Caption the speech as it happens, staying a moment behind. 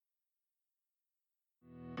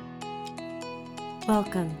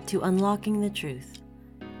Welcome to Unlocking the Truth,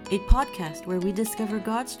 a podcast where we discover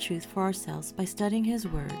God's truth for ourselves by studying His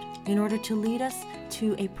Word in order to lead us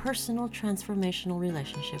to a personal transformational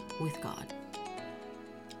relationship with God.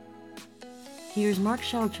 Here's Mark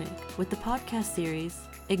Sheldrake with the podcast series,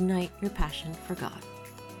 Ignite Your Passion for God.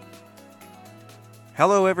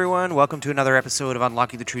 Hello, everyone. Welcome to another episode of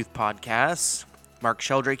Unlocking the Truth podcast. Mark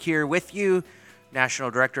Sheldrake here with you,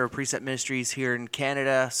 National Director of Precept Ministries here in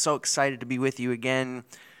Canada. So excited to be with you again,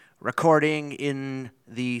 recording in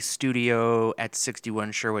the studio at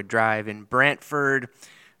 61 Sherwood Drive in Brantford.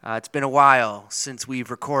 It's been a while since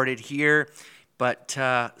we've recorded here, but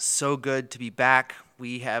so good to be back.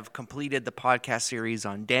 We have completed the podcast series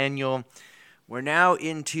on Daniel. We're now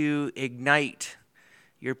into Ignite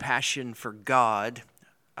Your Passion for God,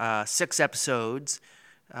 6 episodes,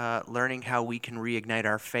 learning how we can reignite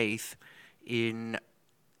our faith in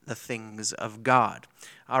the things of God.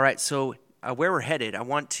 All right, so where we're headed, I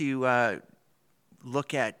want to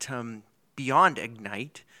look at Beyond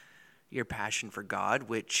Ignite Your Passion for God,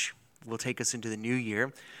 which will take us into the new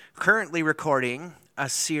year. Currently recording a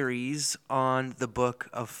series on the book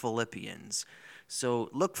of Philippians. So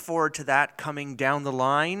look forward to that coming down the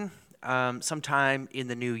line sometime in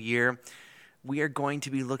the new year. We are going to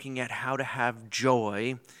be looking at how to have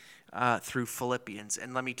joy through Philippians.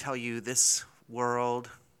 And let me tell you, this world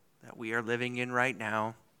that we are living in right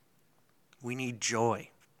now, we need joy.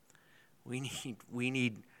 We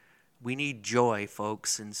need joy,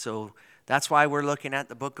 folks. And so that's why we're looking at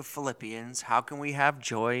the book of Philippians. How can we have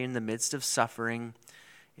joy in the midst of suffering,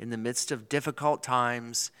 in the midst of difficult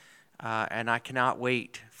times? And I cannot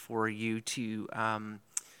wait for you to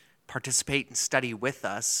participate and study with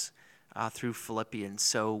us through Philippians.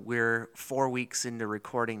 So we're 4 weeks into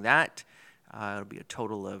recording that. It'll be a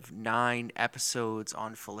total of 9 episodes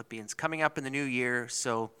on Philippians coming up in the new year.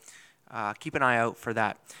 So keep an eye out for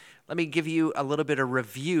that. Let me give you a little bit of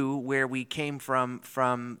review where we came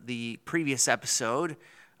from the previous episode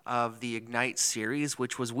of the Ignite series,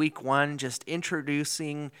 which was week 1, just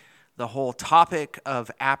introducing the whole topic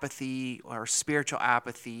of apathy or spiritual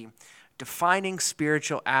apathy, defining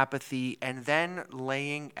spiritual apathy, and then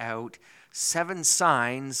laying out 7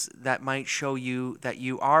 signs that might show you that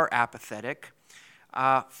you are apathetic,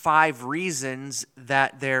 5 reasons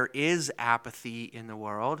that there is apathy in the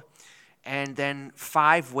world, and then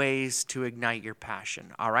 5 ways to ignite your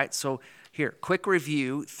passion. All right, so here, quick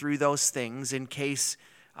review through those things in case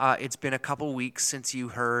it's been a couple weeks since you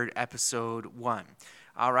heard episode 1.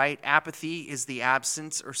 All right, apathy is the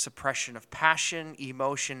absence or suppression of passion,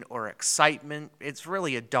 emotion, or excitement. It's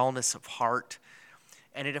really a dullness of heart,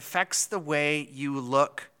 and it affects the way you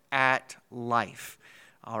look at life.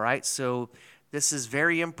 All right, so this is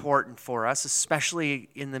very important for us, especially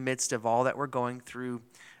in the midst of all that we're going through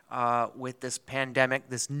with this pandemic,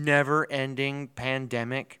 this never-ending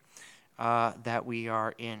pandemic that we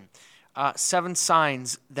are in. 7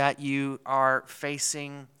 signs that you are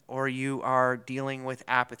facing or you are dealing with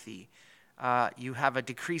apathy. You have a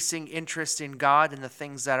decreasing interest in God and the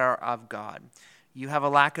things that are of God. You have a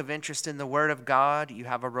lack of interest in the Word of God. You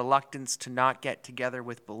have a reluctance to not get together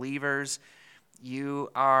with believers. You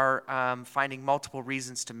are finding multiple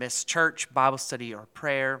reasons to miss church, Bible study, or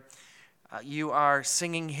prayer. You are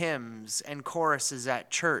singing hymns and choruses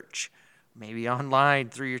at church, maybe online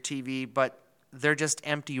through your TV, but they're just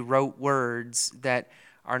empty rote words that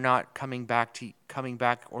are not coming back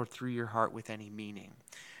or through your heart with any meaning.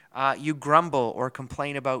 You grumble or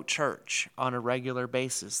complain about church on a regular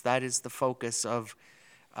basis. That is the focus of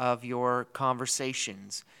your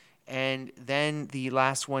conversations. And then the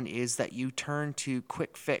last one is that you turn to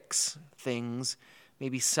quick fix things,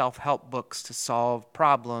 maybe self-help books to solve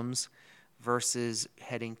problems versus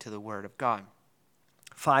heading to the Word of God.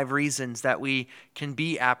 5 reasons that we can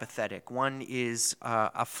be apathetic. One is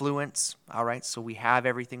affluence. All right, so we have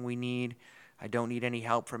everything we need. I don't need any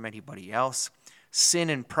help from anybody else. Sin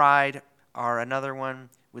and pride are another one.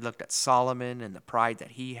 We looked at Solomon and the pride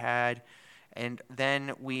that he had. And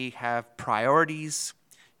then we have priorities,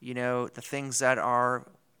 the things that are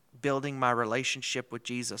building my relationship with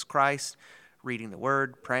Jesus Christ, reading the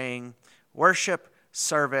Word, praying, worship,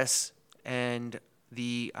 service, and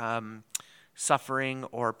the suffering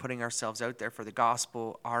or putting ourselves out there for the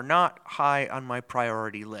gospel are not high on my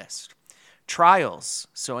priority list. Trials,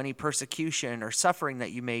 so any persecution or suffering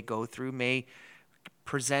that you may go through may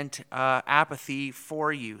present apathy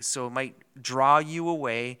for you. So it might draw you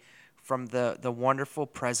away from the wonderful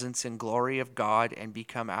presence and glory of God and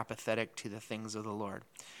become apathetic to the things of the Lord.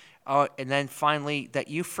 And then finally, that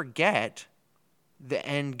you forget the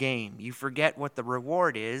end game. You forget what the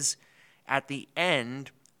reward is at the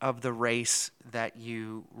end of the race that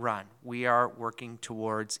you run. We are working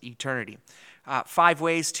towards eternity. 5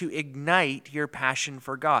 ways to ignite your passion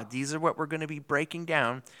for God. These are what we're going to be breaking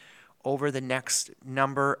down over the next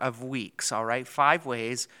number of weeks, all right? 5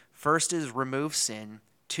 ways. First is remove sin.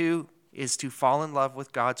 2 is to fall in love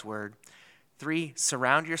with God's word. 3,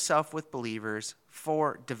 surround yourself with believers.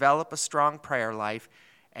 4, develop a strong prayer life.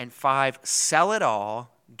 And 5, sell it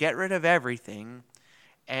all, get rid of everything,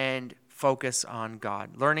 and focus on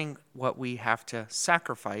God. Learning what we have to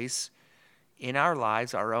sacrifice in our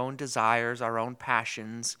lives, our own desires, our own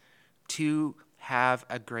passions, to have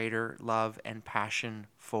a greater love and passion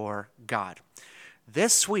for God.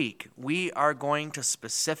 This week, we are going to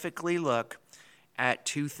specifically look at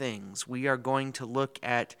 2 things. We are going to look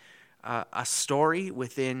at a story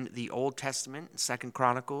within the Old Testament, 2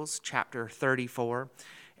 Chronicles chapter 34,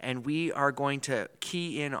 and we are going to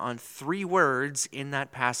key in on 3 words in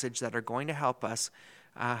that passage that are going to help us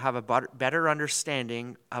have a better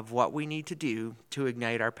understanding of what we need to do to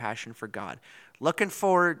ignite our passion for God. Looking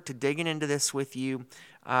forward to digging into this with you.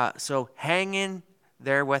 So hang in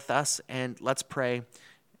there with us, and let's pray,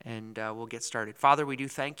 and we'll get started. Father, we do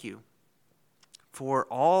thank you for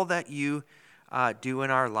all that you do in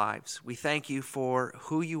our lives. We thank you for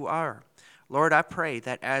who you are. Lord, I pray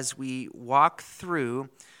that as we walk through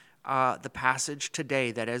the passage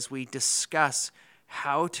today, that as we discuss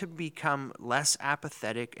how to become less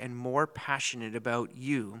apathetic and more passionate about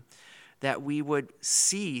you, that we would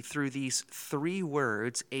see through these 3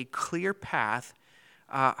 words a clear path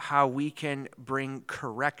how we can bring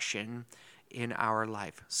correction in our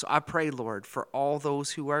life. So I pray, Lord, for all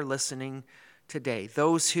those who are listening today,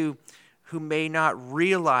 those who may not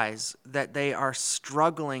realize that they are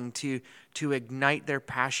struggling to ignite their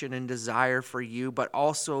passion and desire for you, but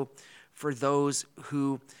also for those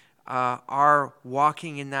who are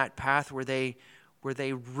walking in that path where they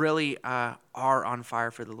really are on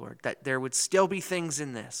fire for the Lord, that there would still be things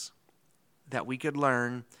in this that we could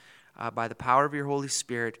learn by the power of your Holy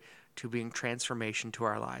Spirit to bring transformation to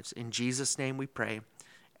our lives. In Jesus' name we pray,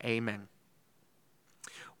 amen.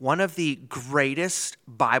 One of the greatest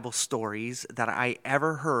Bible stories that I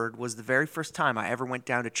ever heard was the very first time I ever went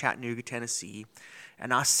down to Chattanooga, Tennessee,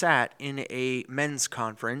 and I sat in a men's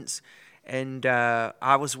conference, and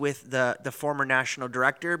I was with the former national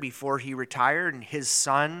director before he retired, and his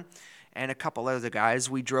son and a couple other guys.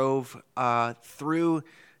 We drove through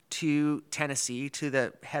to Tennessee to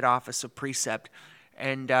the head office of Precept,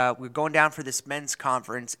 and we were going down for this men's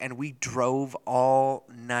conference, and we drove all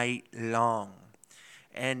night long.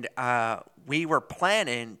 And we were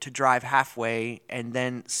planning to drive halfway and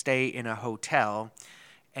then stay in a hotel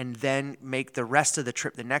and then make the rest of the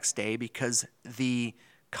trip the next day, because the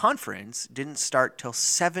conference didn't start till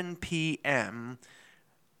 7 p.m.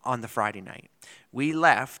 on the Friday night. We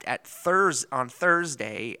left on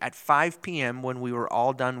Thursday at 5 p.m. when we were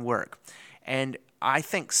all done work. And I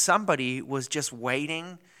think somebody was just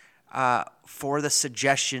waiting for the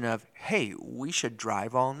suggestion of, hey, we should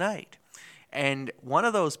drive all night. And one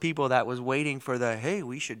of those people that was waiting for the, hey,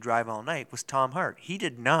 we should drive all night, was Tom Hart. He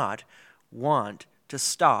did not want to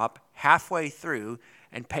stop halfway through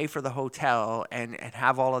and pay for the hotel and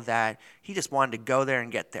have all of that. He just wanted to go there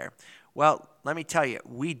and get there. Well, let me tell you,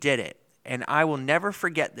 we did it. And I will never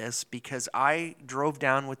forget this, because I drove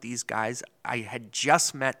down with these guys. I had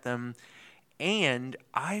just met them, and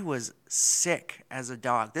I was sick as a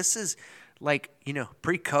dog. This is like,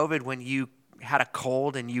 pre-COVID when you had a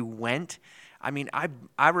cold and you went. I mean,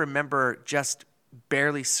 I remember just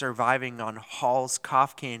barely surviving on Hall's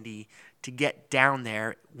cough candy to get down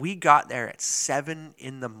there. We got there at 7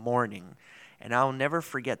 a.m, and I'll never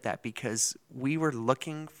forget that, because we were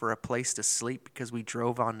looking for a place to sleep because we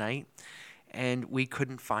drove all night, and we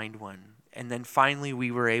couldn't find one. And then finally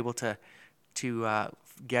we were able to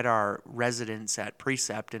get our residence at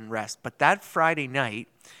Precept and rest. But that Friday night,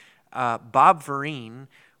 Bob Vereen,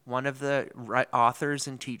 one of the authors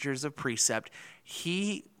and teachers of Precept,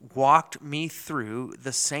 he walked me through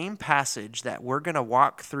the same passage that we're going to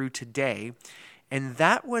walk through today. And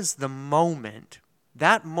that was the moment,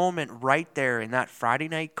 right there in that Friday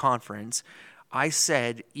night conference, I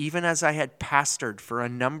said, even as I had pastored for a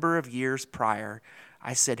number of years prior,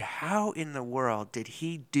 I said, how in the world did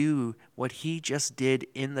he do what he just did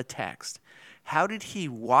in the text? How did he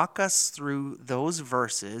walk us through those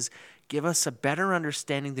verses, give us a better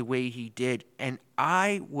understanding the way he did? And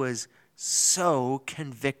I was so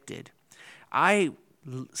convicted. I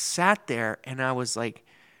sat there and I was like,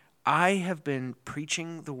 I have been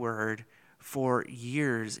preaching the word for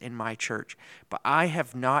years in my church, but I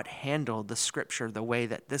have not handled the scripture the way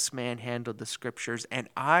that this man handled the scriptures, and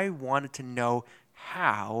I wanted to know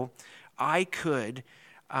how I could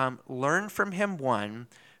learn from him, one,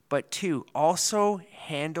 but two, also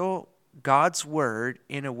handle God's word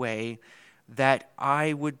in a way that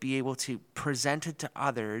I would be able to present it to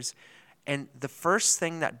others. And the first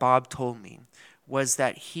thing that Bob told me was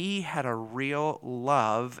that he had a real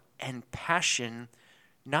love and passion,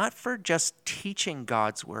 not for just teaching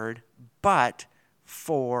God's word, but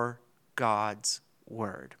for God's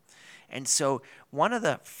word. And so one of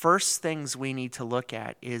the first things we need to look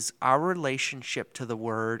at is our relationship to the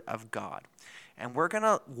word of God. And we're going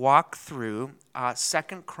to walk through 2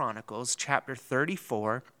 Chronicles chapter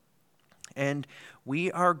 34, and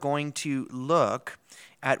we are going to look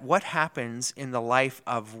at what happens in the life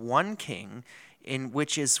of one king, in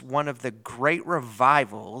which is one of the great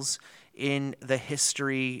revivals in the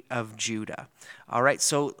history of Judah. All right,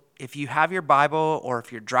 so if you have your Bible, or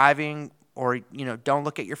if you're driving, or don't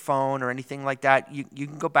look at your phone or anything like that, you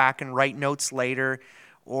can go back and write notes later,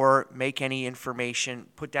 or make any information,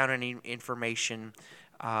 put down any information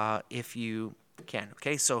if you can.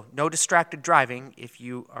 Okay, so no distracted driving if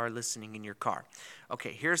you are listening in your car.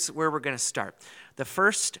 Okay, here's where we're going to start. The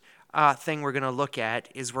first thing we're going to look at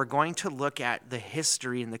is we're going to look at the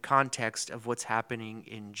history and the context of what's happening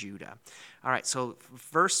in Judah. All right, so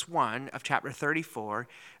verse 1 of chapter 34,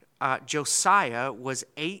 Josiah was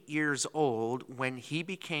 8 years old when he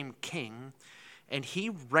became king, and he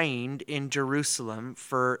reigned in Jerusalem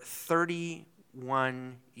for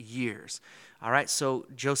 31 years. All right, so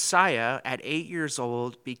Josiah at 8 years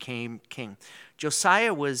old became king.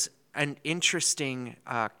 Josiah was an interesting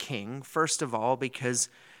king, first of all, because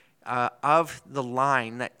of the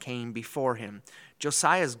line that came before him.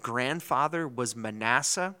 Josiah's grandfather was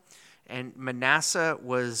Manasseh, and Manasseh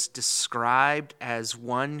was described as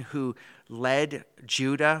one who led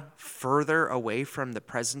Judah further away from the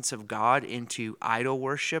presence of God into idol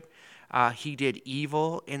worship. He did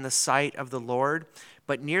evil in the sight of the Lord,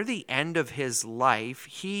 but near the end of his life,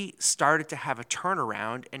 he started to have a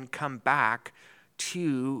turnaround and come back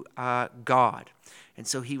to God. And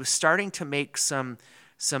so he was starting to make some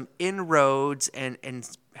inroads and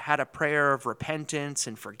had a prayer of repentance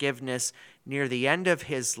and forgiveness near the end of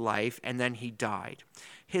his life, and then he died.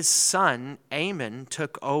 His son, Amon,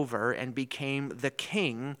 took over and became the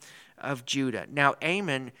king of Judah. Now,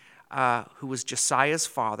 Amon, who was Josiah's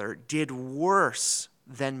father, did worse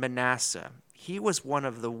than Manasseh. He was one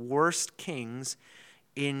of the worst kings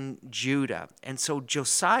in Judah. And so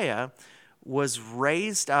Josiah was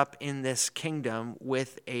raised up in this kingdom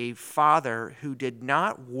with a father who did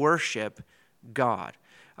not worship God,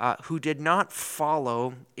 who did not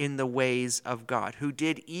follow in the ways of God, who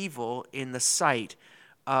did evil in the sight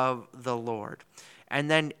of the Lord. And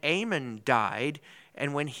then Amon died,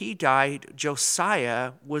 and when he died,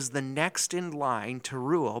 Josiah was the next in line to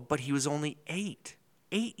rule, but he was only 8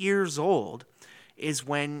 years old is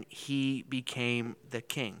when he became the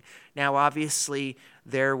king. Now, obviously,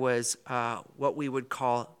 there was what we would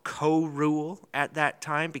call co-rule at that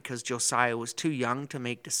time, because Josiah was too young to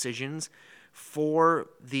make decisions for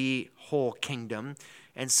the whole kingdom.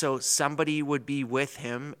 And so somebody would be with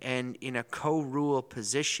him and in a co-rule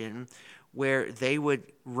position where they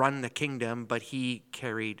would run the kingdom, but he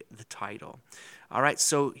carried the title. All right,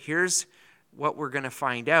 so here's what we're going to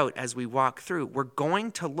find out as we walk through. We're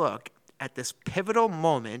going to look at this pivotal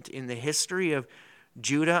moment in the history of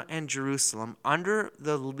Judah and Jerusalem under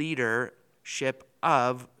the leadership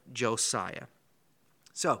of Josiah.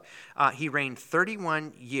 So he reigned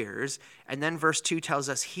 31 years, and then verse 2 tells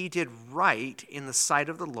us he did right in the sight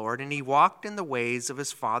of the Lord, and he walked in the ways of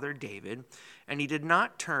his father David, and he did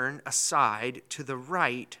not turn aside to the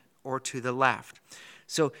right or to the left.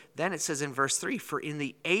 So then it says in verse 3, for in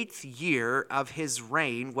the 8th year of his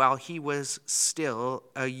reign, while he was still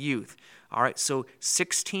a youth. All right, so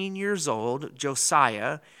 16 years old,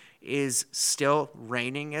 Josiah is still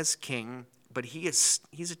reigning as king, but he's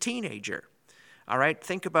a teenager. All right,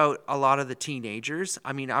 think about a lot of the teenagers.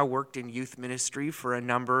 I mean, I worked in youth ministry for a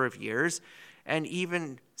number of years, and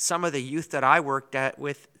even some of the youth that I worked at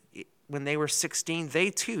with when they were 16, they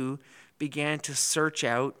too began to search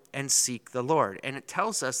out and seek the Lord. And it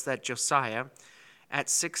tells us that Josiah, at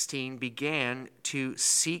 16, began to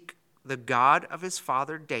seek the God of his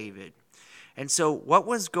father David. And so what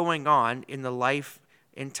was going on in the life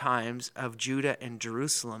and times of Judah and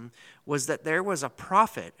Jerusalem was that there was a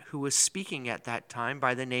prophet who was speaking at that time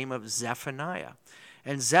by the name of Zephaniah.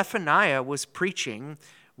 And Zephaniah was preaching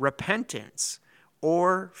repentance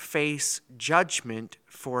or face judgment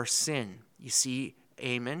for sin. You see,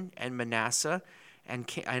 Amon and Manasseh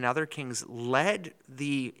and other kings led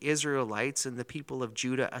the Israelites and the people of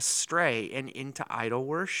Judah astray and into idol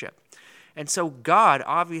worship. And so God,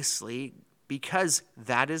 obviously, because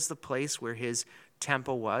that is the place where his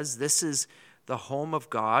temple was, this is the home of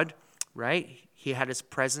God, right? He had his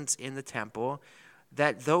presence in the temple,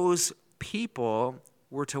 that those people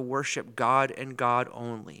were to worship God and God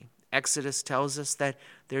only. Exodus tells us that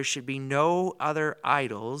there should be no other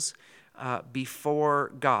idols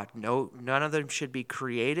before God. None of them should be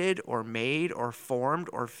created or made or formed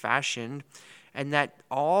or fashioned, and that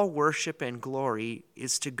all worship and glory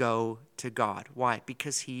is to go to God. Why?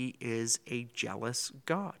 Because he is a jealous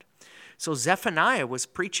God. So Zephaniah was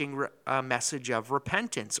preaching a message of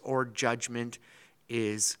repentance, or judgment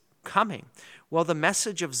is coming. Well, the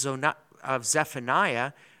message of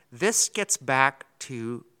Zephaniah, this gets back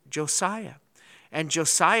to Josiah. And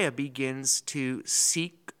Josiah begins to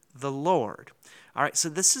seek the Lord. All right, so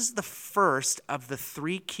this is the first of the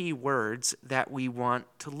three key words that we want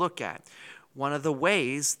to look at. One of the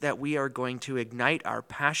ways that we are going to ignite our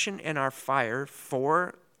passion and our fire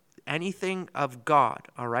for anything of God,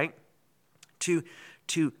 all right, to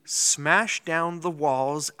smash down the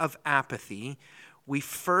walls of apathy, we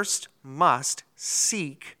first must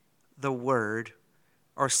seek the Word,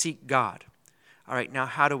 or seek God. All right, now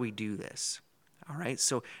how do we do this? All right,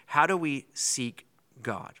 so how do we seek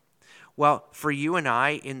God? Well, for you and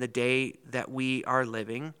I, in the day that we are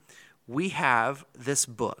living, we have this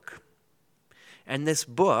book. And this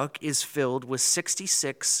book is filled with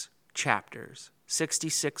 66 chapters,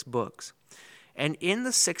 66 books. And in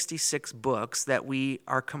the 66 books that we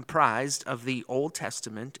are comprised of the Old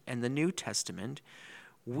Testament and the New Testament,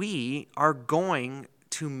 we are going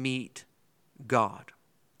to meet God.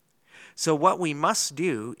 So what we must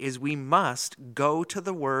do is we must go to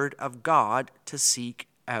the Word of God to seek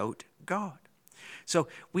out God. So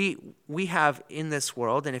we have in this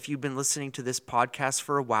world, and if you've been listening to this podcast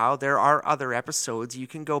for a while, there are other episodes. You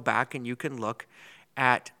can go back and you can look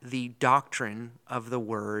at the doctrine of the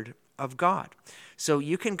Word of God. So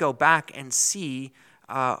you can go back and see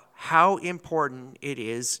how important it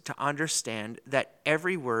is to understand that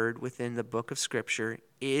every word within the book of Scripture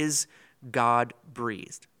is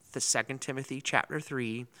God-breathed. The 2 Timothy chapter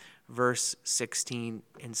 3, verse 16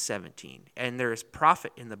 and 17. And there is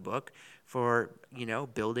profit in the book for,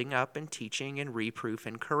 building up and teaching and reproof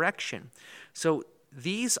and correction. So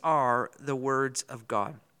these are the words of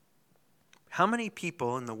God. How many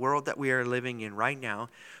people in the world that we are living in right now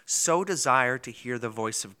so desire to hear the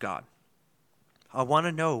voice of God? I want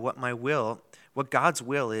to know what God's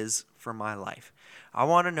will is for my life. I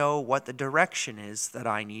want to know what the direction is that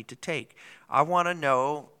I need to take. I want to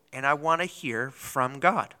know and I want to hear from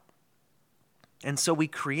God. And so we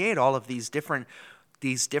create all of these different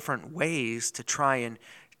ways to try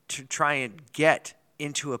and get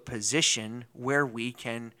into a position where we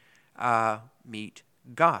can meet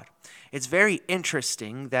God. It's very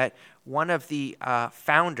interesting that one of the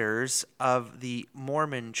founders of the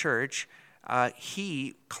Mormon Church,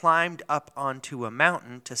 he climbed up onto a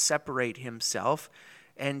mountain to separate himself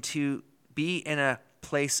and to be in a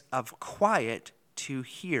place of quiet to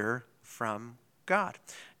hear from God.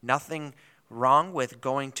 Nothing wrong with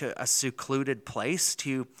going to a secluded place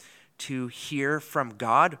to hear from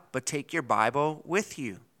God, but take your Bible with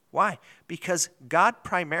you. Why? Because God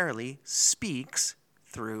primarily speaks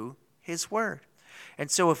through his word.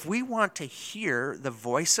 And so if we want to hear the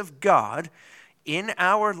voice of God in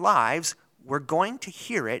our lives, we're going to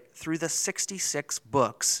hear it through the 66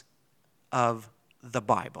 books of the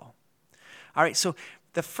Bible. All right, so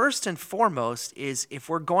the first and foremost is, if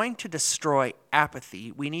we're going to destroy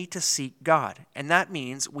apathy, we need to seek God. And that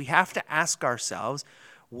means we have to ask ourselves,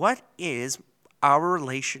 what is our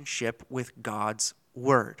relationship with God's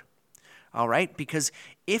word? All right, because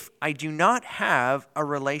if I do not have a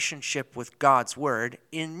relationship with God's word,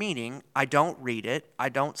 in meaning I don't read it, I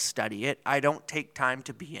don't study it, I don't take time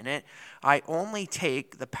to be in it, I only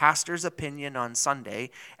take the pastor's opinion on Sunday,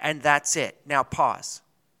 and that's it. Now pause.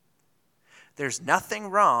 There's nothing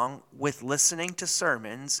wrong with listening to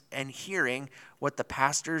sermons and hearing what the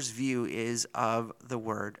pastor's view is of the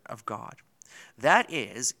word of God. That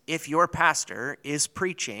is, if your pastor is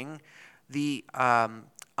preaching the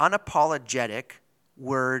unapologetic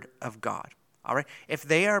word of God. All right? If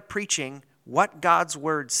they are preaching what God's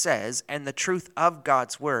word says and the truth of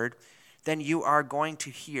God's word, then you are going to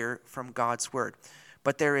hear from God's word.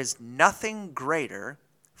 But there is nothing greater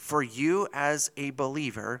for you as a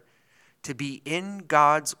believer to be in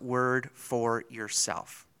God's word for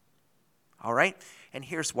yourself. All right? And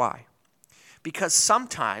here's why. Because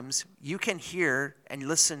sometimes you can hear and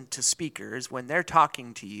listen to speakers when they're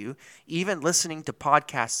talking to you, even listening to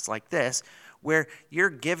podcasts like this, where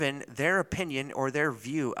you're given their opinion or their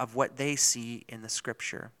view of what they see in the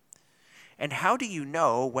scripture. And how do you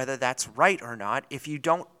know whether that's right or not if you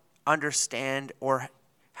don't understand or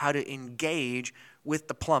how to engage with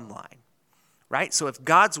the plumb line, right? So if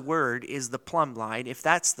God's word is the plumb line, if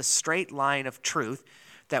that's the straight line of truth,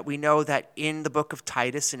 that we know that in the book of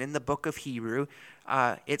Titus and in the book of Hebrew,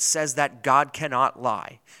 it says that God cannot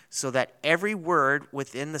lie. So that every word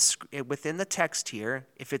within the text here,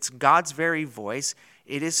 if it's God's very voice,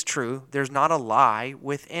 it is true. There's not a lie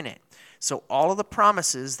within it. So all of the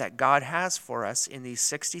promises that God has for us in these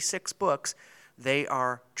 66 books, they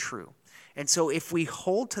are true. And so if we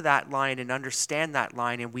hold to that line and understand that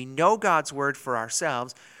line and we know God's word for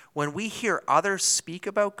ourselves, when we hear others speak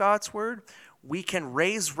about God's word, we can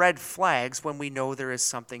raise red flags when we know there is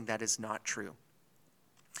something that is not true.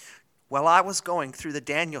 While I was going through the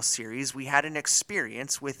Daniel series, we had an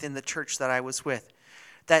experience within the church that I was with,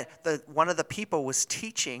 that one of the people was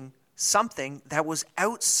teaching something that was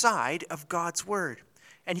outside of God's word.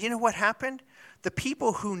 And you know what happened? The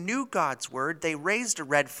people who knew God's word, they raised a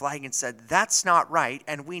red flag and said, that's not right,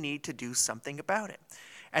 and we need to do something about it.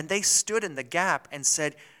 And they stood in the gap and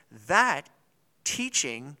said, that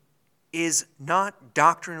teaching is not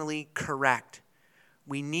doctrinally correct.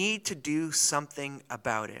 We need to do something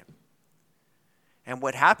about it. And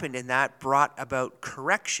what happened in that brought about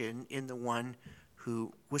correction in the one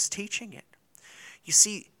who was teaching it. You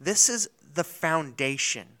see, this is the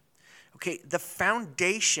foundation. Okay, the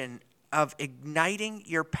foundation of igniting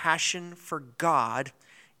your passion for God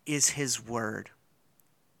is His Word.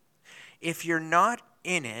 If you're not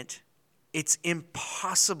in it, it's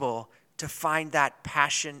impossible to find that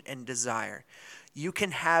passion and desire. You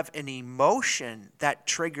can have an emotion that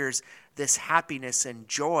triggers this happiness and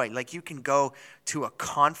joy. Like you can go to a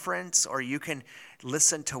conference or you can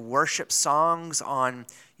listen to worship songs on,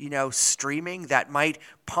 streaming that might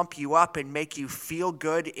pump you up and make you feel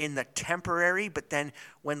good in the temporary. But then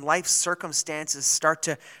when life circumstances start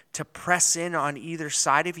to press in on either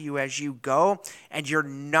side of you as you go and you're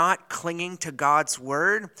not clinging to God's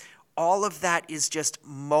word, all of that is just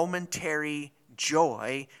momentary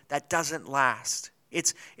joy that doesn't last.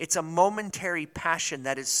 It's a momentary passion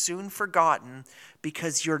that is soon forgotten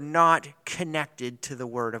because you're not connected to the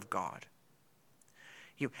Word of God.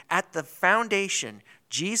 At the foundation,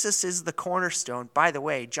 Jesus is the cornerstone. By the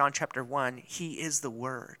way, John chapter 1, He is the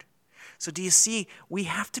Word. So do you see, we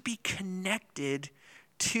have to be connected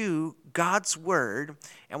to God's Word,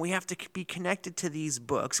 and we have to be connected to these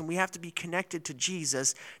books, and we have to be connected to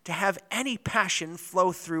Jesus to have any passion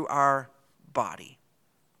flow through our body.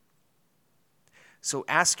 So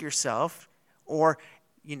ask yourself, or,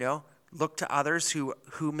 look to others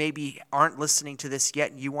who maybe aren't listening to this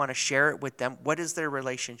yet and you want to share it with them. What is their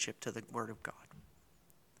relationship to the Word of God?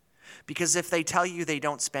 Because if they tell you they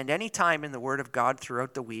don't spend any time in the Word of God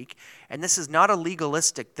throughout the week, and this is not a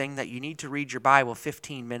legalistic thing that you need to read your Bible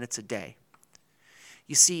 15 minutes a day.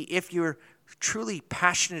 You see, if you're truly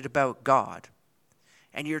passionate about God,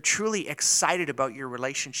 and you're truly excited about your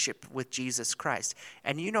relationship with Jesus Christ,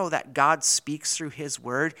 and you know that God speaks through His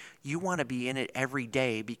Word, you want to be in it every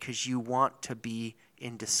day because you want to be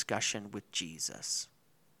in discussion with Jesus.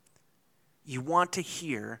 You want to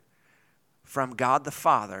hear from God the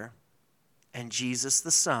Father and Jesus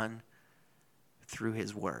the Son through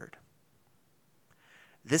His Word.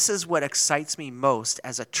 This is what excites me most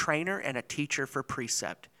as a trainer and a teacher for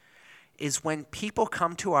Precept, is when people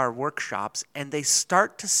come to our workshops and they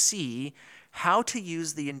start to see how to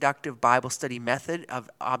use the inductive Bible study method of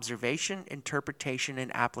observation, interpretation,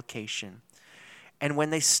 and application. And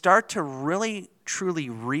when they start to really,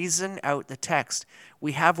 truly reason out the text,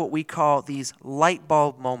 we have what we call these light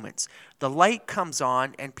bulb moments. The light comes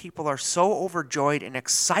on and people are so overjoyed and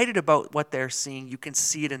excited about what they're seeing, you can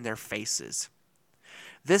see it in their faces.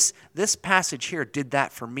 This passage here did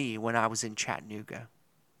that for me when I was in Chattanooga.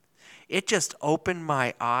 It just opened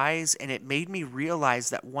my eyes and it made me realize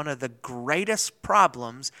that one of the greatest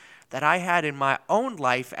problems that I had in my own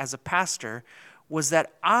life as a pastor was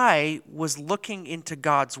that I was looking into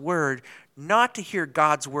God's Word, not to hear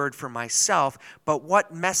God's Word for myself, but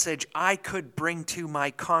what message I could bring to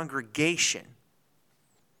my congregation.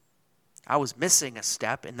 I was missing a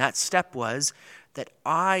step, and that step was that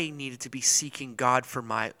I needed to be seeking God for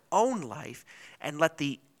my own life and let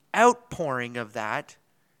the outpouring of that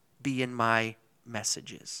be in my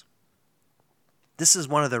messages. This is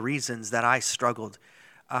one of the reasons that I struggled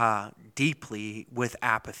deeply with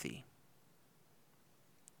apathy.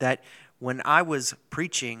 That when I was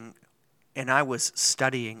preaching and I was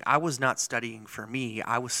studying, I was not studying for me,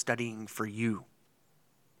 I was studying for you,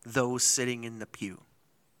 those sitting in the pew.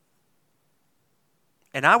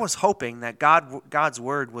 And I was hoping that God's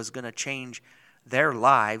Word was going to change their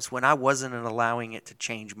lives when I wasn't allowing it to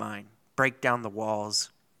change mine, break down the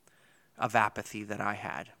walls of apathy that I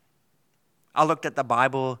had. I looked at the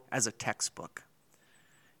Bible as a textbook,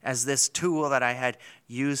 as this tool that I had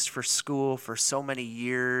used for school for so many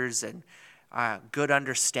years, and good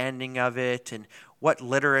understanding of it, and what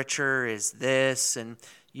literature is this, and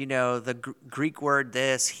the Greek word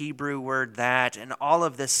this, Hebrew word that, and all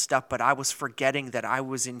of this stuff, but I was forgetting that I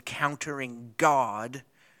was encountering God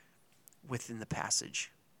within the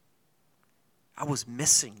passage. I was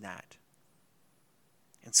missing that.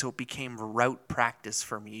 And so it became rote practice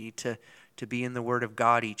for me to be in the Word of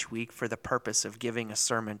God each week for the purpose of giving a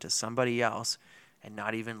sermon to somebody else and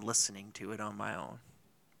not even listening to it on my own.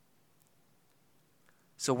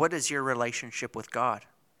 So what is your relationship with God?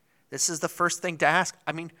 This is the first thing to ask.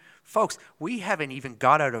 I mean, folks, we haven't even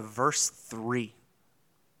got out of verse 3.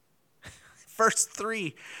 Verse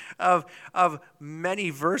 3 of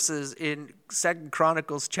many verses in 2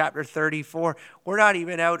 Chronicles chapter 34. We're not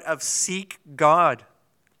even out of seek God,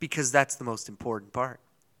 because that's the most important part.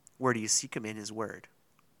 Where do you seek him? In his word.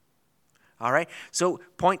 All right? So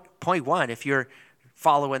point one, if you're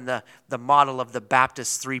following the model of the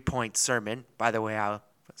Baptist 3-point sermon, by the way, I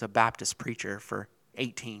was a Baptist preacher for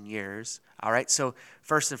 18 years. All right? So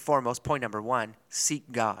first and foremost, point number 1,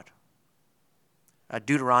 seek God.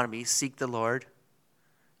 Deuteronomy, seek the Lord,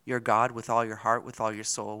 your God, with all your heart, with all your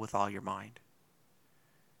soul, with all your mind.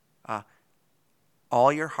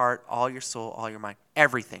 All your heart, all your soul, all your mind.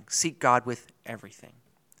 Everything. Seek God with everything.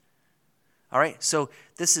 All right, so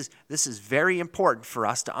this is very important for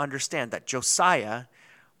us to understand that Josiah,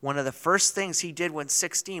 one of the first things he did when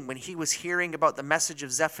he was hearing about the message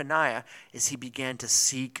of Zephaniah, is he began to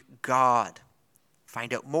seek God.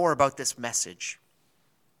 Find out more about this message.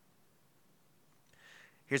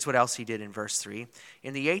 Here's what else he did in verse 3.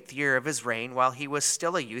 In the 8th year of his reign, while he was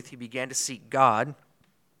still a youth, he began to seek God,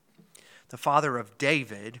 the father of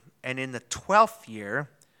David, and in the 12th year,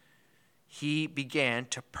 he began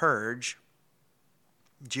to purge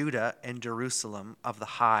Judah and Jerusalem of the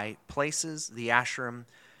high places, the Asherim,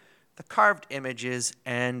 the carved images,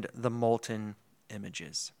 and the molten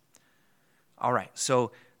images. All right,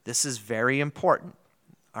 so this is very important.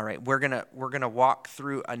 All right, we're gonna walk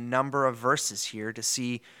through a number of verses here to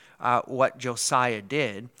see what Josiah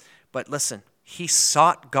did. But listen, he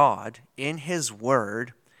sought God in his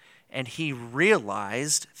word, and he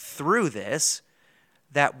realized through this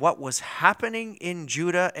that what was happening in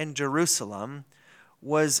Judah and Jerusalem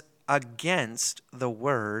was against the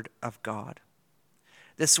word of God.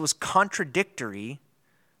 This was contradictory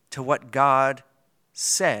to what God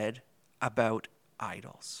said about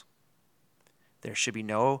idols. There should be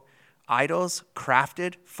no idols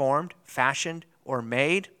crafted, formed, fashioned, or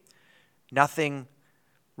made. Nothing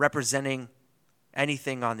representing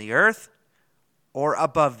anything on the earth or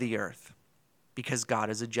above the earth, because God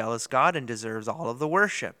is a jealous God and deserves all of the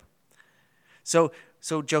worship. So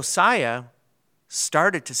Josiah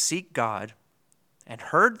started to seek God and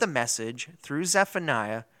heard the message through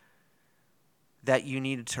Zephaniah that you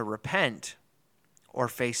needed to repent or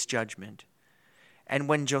face judgment. And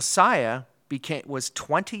when Josiah was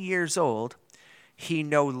 20 years old, he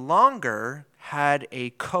no longer had a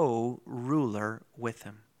co-ruler with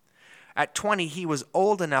him. At 20, he was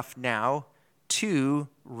old enough now to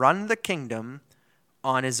run the kingdom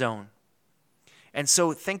on his own. And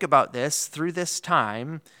so think about this, through this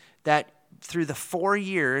time, that through the 4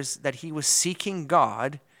 years that he was seeking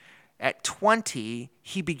God, at 20,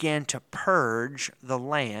 he began to purge the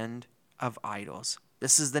land of idols.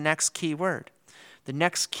 This is the next key word. The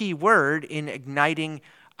next key word in igniting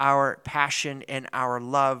our passion and our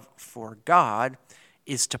love for God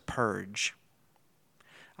is to purge.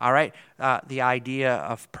 All right, the idea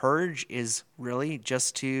of purge is really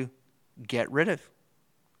just to get rid of,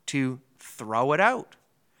 to throw it out,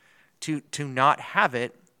 to not have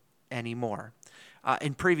it anymore.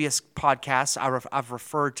 In previous podcasts, I've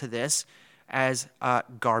referred to this as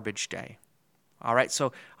garbage day. All right,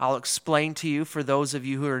 so I'll explain to you, for those of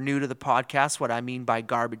you who are new to the podcast, what I mean by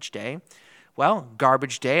garbage day. Well,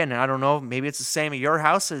 garbage day, and I don't know, maybe it's the same at your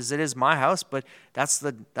house as it is my house, but that's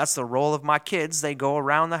the role of my kids. They go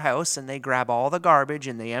around the house and they grab all the garbage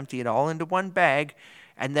and they empty it all into one bag,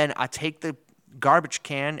 and then I take the garbage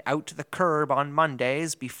can out to the curb on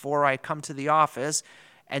Mondays before I come to the office,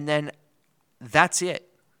 and then that's it.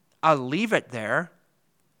 I'll leave it there,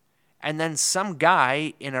 and then some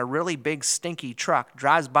guy in a really big stinky truck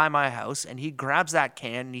drives by my house, and he grabs that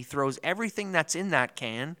can and he throws everything that's in that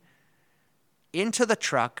can into the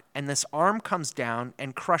truck, and this arm comes down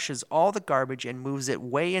and crushes all the garbage and moves it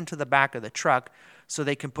way into the back of the truck so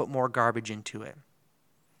they can put more garbage into it.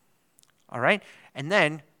 All right? And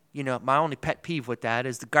then, my only pet peeve with that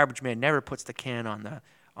is the garbage man never puts the can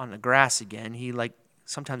on the grass again.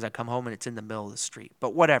 Sometimes I come home and it's in the middle of the street.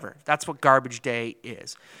 But whatever. That's what garbage day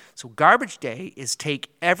is. So garbage day is take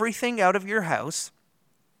everything out of your house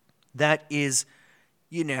that is,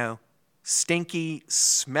 stinky,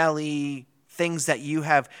 smelly, things that you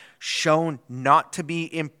have shown not to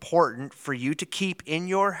be important for you to keep in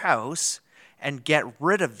your house, and get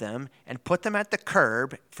rid of them and put them at the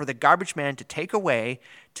curb for the garbage man to take away,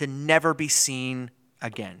 to never be seen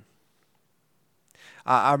again.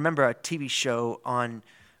 I remember a TV show on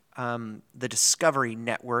the Discovery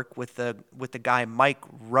Network with the guy Mike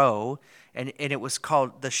Rowe, and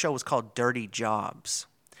the show was called Dirty Jobs.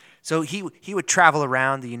 So he would travel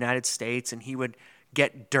around the United States and he would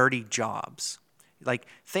get dirty jobs, like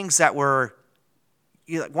things that were.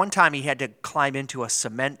 One time he had to climb into a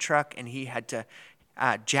cement truck and he had to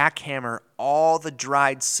jackhammer all the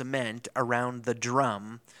dried cement around the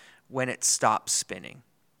drum when it stopped spinning.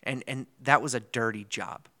 And that was a dirty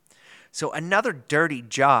job. So another dirty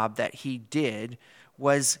job that he did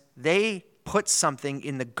was they put something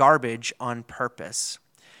in the garbage on purpose.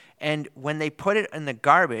 And when they put it in the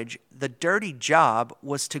garbage, the dirty job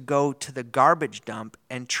was to go to the garbage dump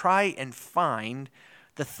and try and find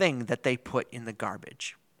the thing that they put in the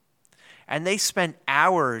garbage. And they spent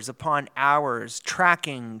hours upon hours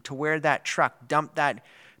tracking to where that truck dumped that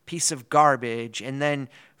piece of garbage, and then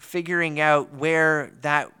figuring out where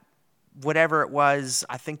that, whatever it was,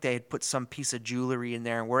 I think they had put some piece of jewelry in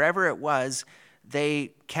there, and wherever it was,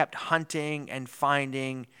 they kept hunting and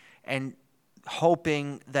finding and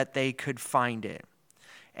hoping that they could find it.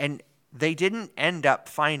 And they didn't end up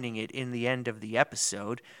finding it in the end of the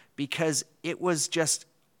episode, because it was just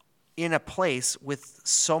in a place with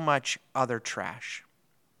so much other trash.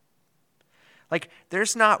 Like,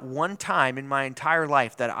 there's not one time in my entire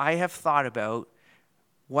life that I have thought about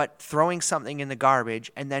throwing something in the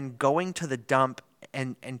garbage and then going to the dump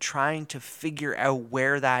and trying to figure out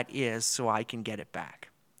where that is so I can get it back.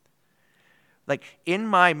 Like, in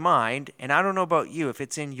my mind, and I don't know about you if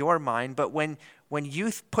it's in your mind, but when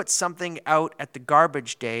you put something out at the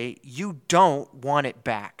garbage day, you don't want it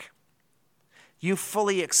back. You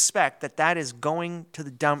fully expect that is going to the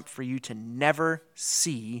dump for you to never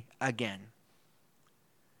see again.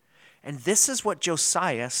 And this is what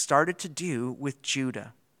Josiah started to do with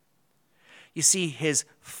Judah. You see, his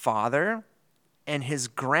father and his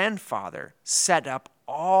grandfather set up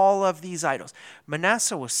all of these idols.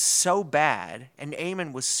 Manasseh was so bad, and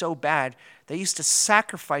Amon was so bad, they used to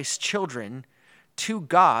sacrifice children to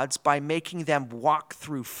gods by making them walk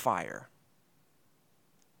through fire.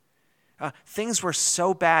 Things were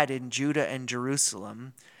so bad in Judah and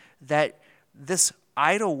Jerusalem that this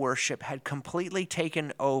idol worship had completely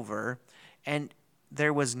taken over, and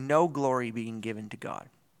there was no glory being given to God.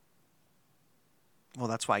 Well,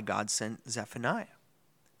 that's why God sent Zephaniah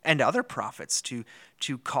and other prophets to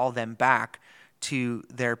call them back to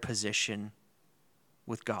their position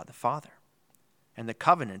with God the Father and the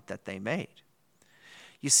covenant that they made.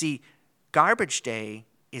 You see, garbage day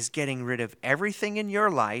is getting rid of everything in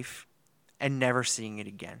your life and never seeing it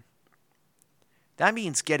again. That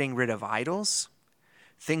means getting rid of idols,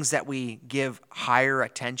 things that we give higher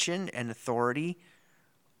attention and authority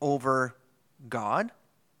over God.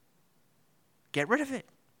 Get rid of it.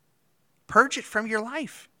 Purge it from your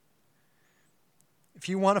life. If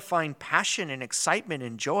you want to find passion and excitement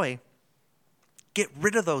and joy, get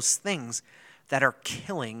rid of those things that are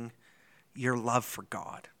killing your love for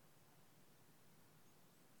God.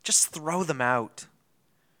 Just throw them out.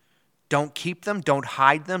 Don't keep them. Don't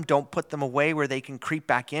hide them. Don't put them away where they can creep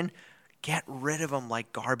back in. Get rid of them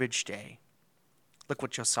like garbage day. Look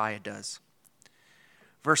what Josiah does.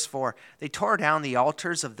 Verse 4, they tore down the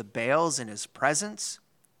altars of the Baals in his presence.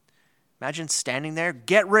 Imagine standing there.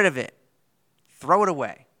 Get rid of it. Throw it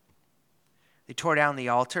away. They tore down the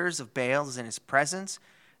altars of Baals in his presence.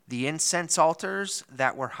 The incense altars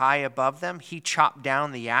that were high above them. He chopped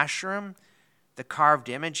down the Asherim, the carved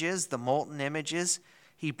images, the molten images.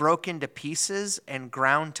 He broke into pieces and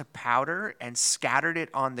ground to powder and scattered it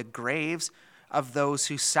on the graves of those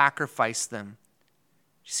who sacrificed them.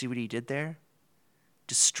 You see what he did there?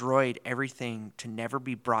 Destroyed everything to never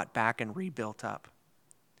be brought back and rebuilt up.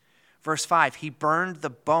 Verse 5, he burned the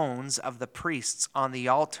bones of the priests on the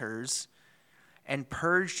altars and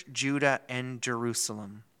purged Judah and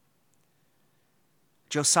Jerusalem.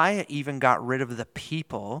 Josiah even got rid of the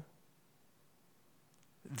people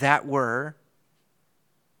that were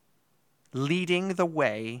leading the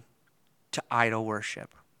way to idol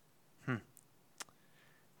worship.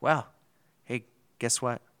 Well, hey, guess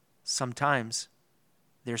what? Sometimes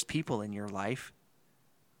there's people in your life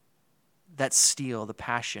that steal the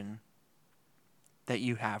passion that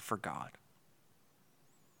you have for God.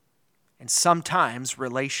 And sometimes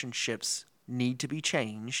relationships need to be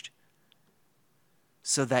changed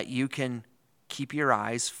so that you can keep your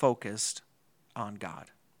eyes focused on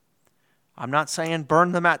God. I'm not saying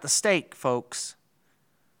burn them at the stake, folks,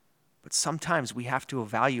 but sometimes we have to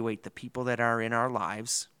evaluate the people that are in our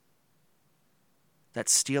lives that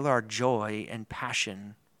steal our joy and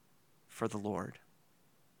passion for the Lord.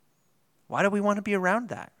 Why do we want to be around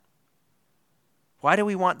that? Why do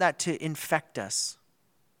we want that to infect us?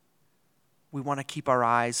 We want to keep our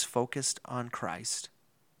eyes focused on Christ.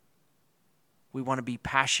 We want to be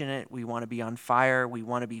passionate. We want to be on fire. We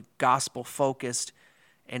want to be gospel-focused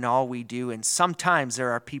in all we do. And sometimes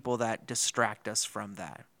there are people that distract us from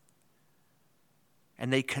that.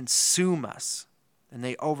 And they consume us. And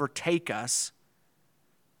they overtake us.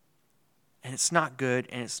 And it's not good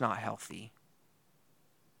and it's not healthy.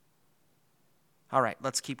 All right,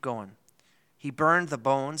 let's keep going. He burned the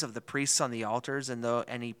bones of the priests on the altars,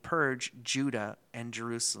 and he purged Judah and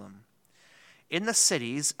Jerusalem. In the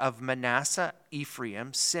cities of Manasseh,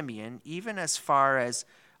 Ephraim, Simeon, even as far as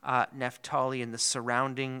Naphtali and the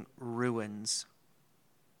surrounding ruins.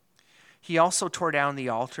 He also tore down the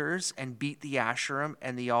altars and beat the Asherim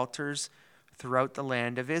and the altars throughout the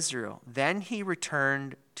land of Israel. Then he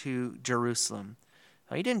returned to Jerusalem.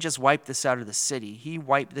 Now, he didn't just wipe this out of the city. He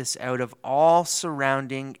wiped this out of all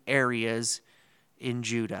surrounding areas in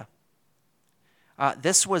Judah.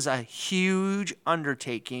 This was a huge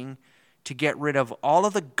undertaking to get rid of all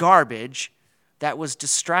of the garbage that was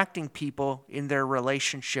distracting people in their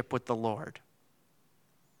relationship with the Lord.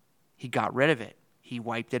 He got rid of it. He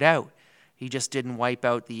wiped it out. He just didn't wipe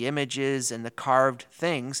out the images and the carved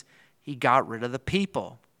things. He got rid of the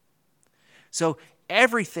people. So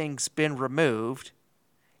everything's been removed,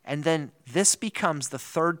 and then this becomes the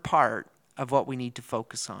third part of what we need to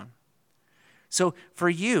focus on. So for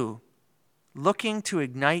you, looking to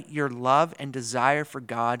ignite your love and desire for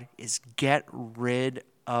God is get rid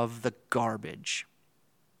of the garbage.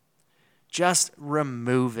 Just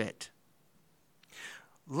remove it.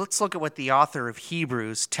 Let's look at what the author of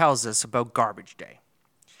Hebrews tells us about garbage day.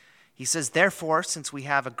 He says, therefore, since we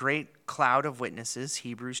have a great cloud of witnesses,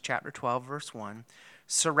 Hebrews chapter 12, verse 1,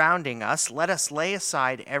 surrounding us, let us lay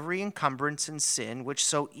aside every encumbrance and sin which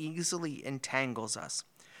so easily entangles us.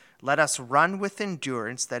 Let us run with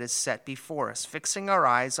endurance that is set before us, fixing our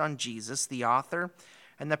eyes on Jesus, the author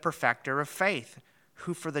and the perfecter of faith,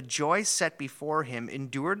 who for the joy set before him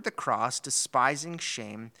endured the cross, despising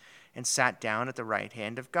shame, and sat down at the right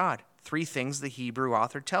hand of God. 3 things the Hebrew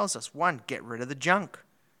author tells us. 1, get rid of the junk.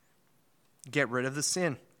 Get rid of the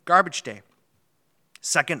sin. Garbage day.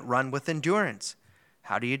 2, run with endurance.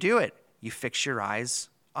 How do you do it? You fix your eyes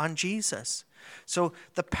on Jesus. So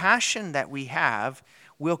the passion that we have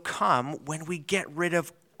will come when we get rid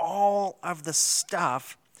of all of the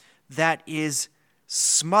stuff that is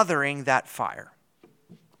smothering that fire.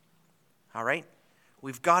 All right?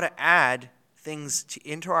 We've got to add things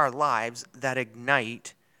into our lives that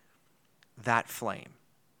ignite that flame.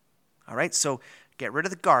 All right? So get rid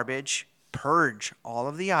of the garbage, purge all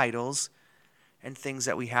of the idols and things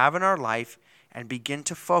that we have in our life, and begin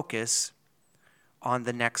to focus on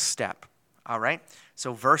the next step. All right?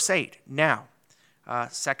 So verse 8. Now,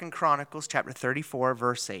 2 Chronicles chapter 34,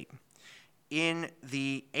 verse 8. In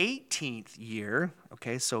the 18th year,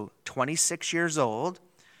 okay, so 26 years old,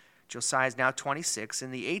 Josiah is now 26.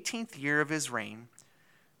 In the 18th year of his reign,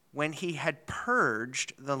 when he had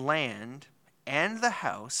purged the land and the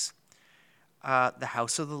house of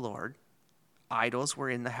the Lord, idols were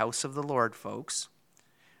in the house of the Lord, folks.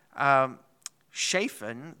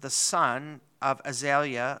 Shaphan, the son of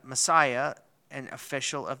Azaliah, Messiah, an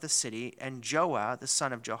official of the city, and Joah, the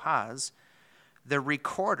son of Joahaz, the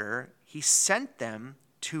recorder, he sent them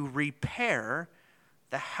to repair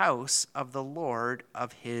the house of the Lord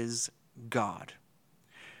of his God.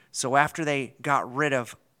 So after they got rid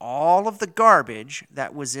of all of the garbage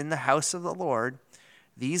that was in the house of the Lord,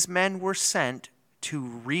 these men were sent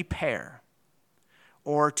to repair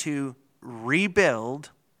or to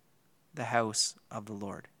rebuild the house of the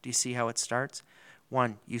Lord. Do you see how it starts?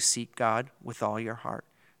 1, you seek God with all your heart.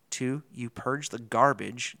 2, you purge the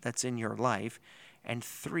garbage that's in your life. And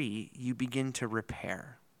 3, you begin to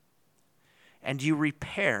repair. And you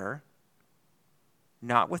repair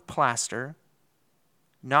not with plaster,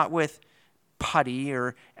 not with putty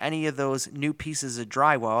or any of those new pieces of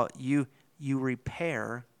drywall. You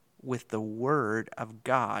repair with the Word of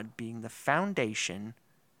God being the foundation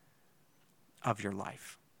of your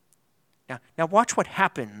life. Now watch what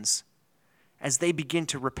happens as they begin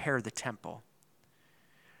to repair the temple.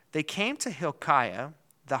 They came to Hilkiah,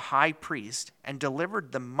 the high priest, and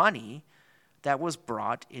delivered the money that was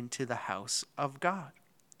brought into the house of God,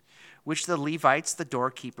 which the Levites, the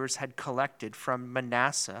doorkeepers, had collected from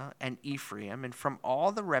Manasseh and Ephraim, and from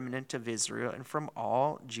all the remnant of Israel, and from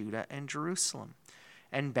all Judah and Jerusalem,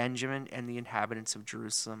 and Benjamin and the inhabitants of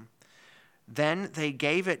Jerusalem. Then they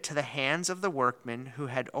gave it to the hands of the workmen who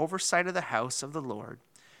had oversight of the house of the Lord,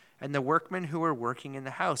 and the workmen who were working in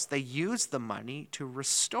the house. They used the money to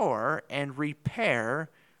restore and repair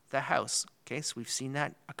the house. Okay, so we've seen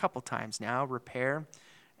that a couple times now, repair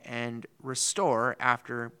and restore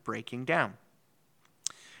after breaking down.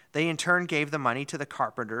 They in turn gave the money to the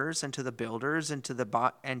carpenters and to the builders and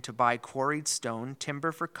to buy quarried stone,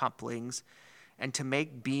 timber for couplings, and to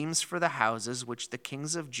make beams for the houses which the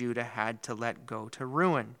kings of Judah had to let go to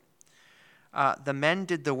ruin. The men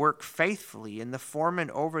did the work faithfully, and the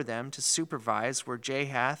foremen over them to supervise were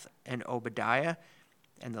Jahath and Obadiah,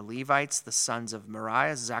 and the Levites, the sons of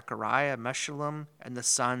Meriah, Zechariah, Meshullam, and the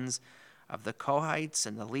sons of the Kohites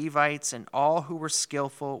and the Levites, and all who were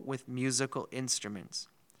skillful with musical instruments.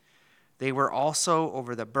 They were also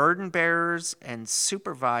over the burden bearers and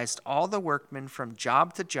supervised all the workmen from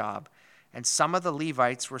job to job, and some of the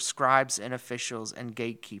Levites were scribes and officials and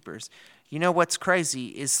gatekeepers. You know what's crazy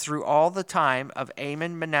is through all the time of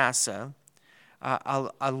Amon, Manasseh,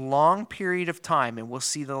 a long period of time, and we'll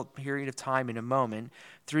see the period of time in a moment,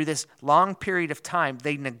 through this long period of time,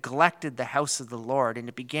 they neglected the house of the Lord, and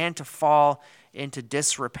it began to fall into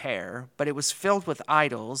disrepair, but it was filled with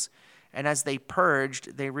idols, and as they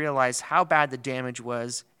purged, they realized how bad the damage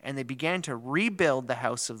was, and they began to rebuild the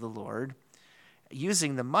house of the Lord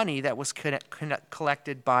using the money that was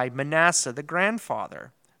collected by Manasseh, the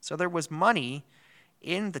grandfather. So there was money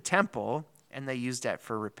in the temple, and they used that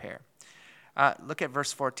for repair. Look at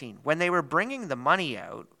verse 14. When they were bringing the money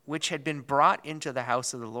out, which had been brought into the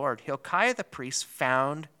house of the Lord, Hilkiah the priest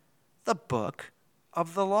found the book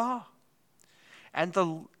of the law, and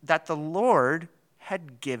that the Lord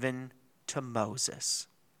had given to Moses.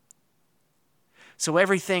 So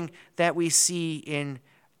everything that we see in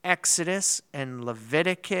Exodus and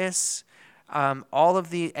Leviticus, and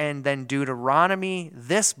then Deuteronomy,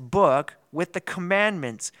 this book with the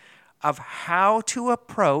commandments of how to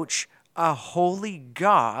approach a holy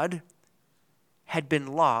God had been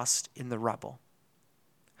lost in the rubble.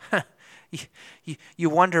 You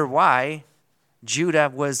wonder why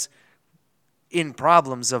Judah was in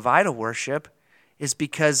problems of idol worship is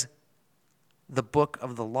because the book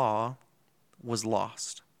of the law was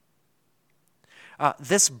lost.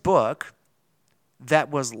 This book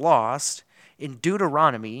that was lost in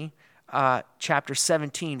Deuteronomy chapter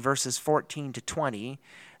 17, verses 14 to 20,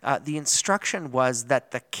 the instruction was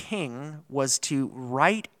that the king was to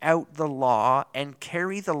write out the law and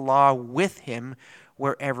carry the law with him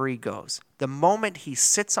wherever he goes. The moment he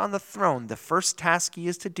sits on the throne, the first task he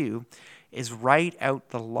is to do is write out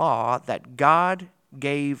the law that God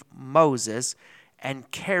gave Moses and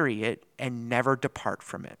carry it and never depart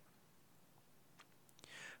from it.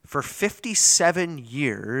 For 57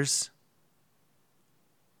 years,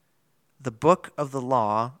 the book of the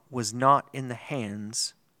law was not in the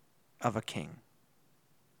hands of a king.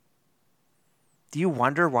 Do you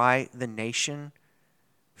wonder why the nation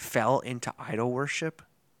fell into idol worship?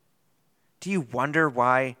 Do you wonder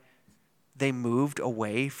why they moved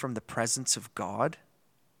away from the presence of God?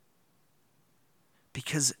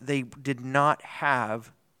 Because they did not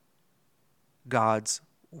have God's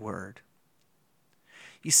word.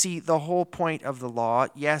 You see, the whole point of the law,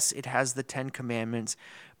 yes, it has the 10 Commandments,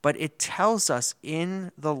 but it tells us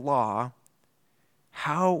in the law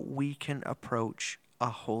how we can approach a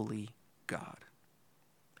holy God.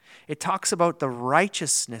 It talks about the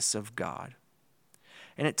righteousness of God,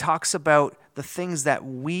 and it talks about the things that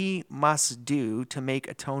we must do to make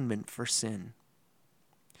atonement for sin.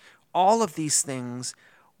 All of these things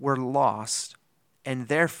were lost, and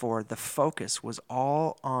therefore the focus was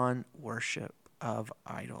all on worship of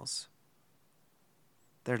idols.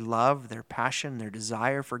 Their love, their passion, their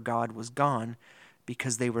desire for God was gone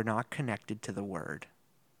because they were not connected to the Word.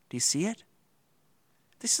 Do you see it?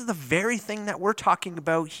 This is the very thing that we're talking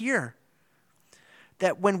about here.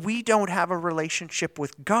 That when we don't have a relationship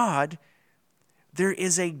with God, there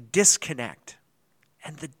is a disconnect.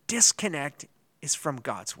 And the disconnect is from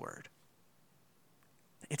God's Word.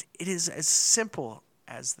 It is as simple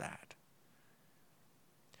as that.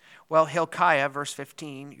 Well, Hilkiah, verse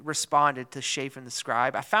 15, responded to Shaphan the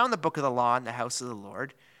scribe, I found the book of the law in the house of the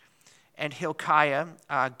Lord. And Hilkiah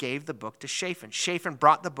gave the book to Shaphan. Shaphan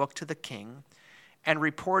brought the book to the king, and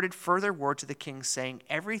reported further word to the king, saying,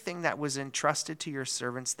 everything that was entrusted to your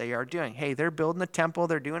servants they are doing. Hey, they're building the temple.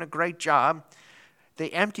 They're doing a great job. They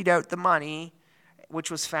emptied out the money which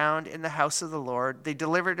was found in the house of the Lord. They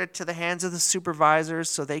delivered it to the hands of the supervisors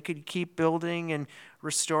so they could keep building and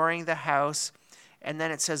restoring the house. And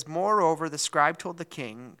then it says, moreover, the scribe told the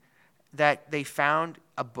king that they found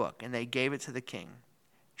a book, and they gave it to the king.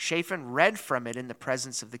 Shaphan read from it in the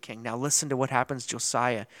presence of the king. Now listen to what happens to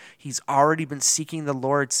Josiah. He's already been seeking the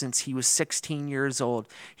Lord since he was 16 years old.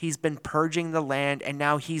 He's been purging the land, and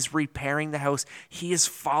now he's repairing the house. He is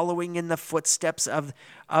following in the footsteps of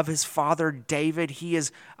his father David. He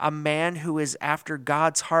is a man who is after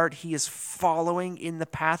God's heart. He is following in the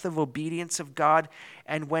path of obedience of God.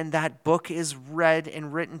 And when that book is read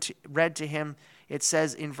and read to him, it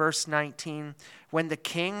says in verse 19, when the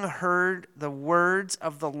king heard the words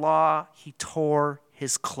of the law, he tore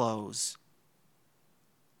his clothes.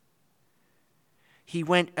 He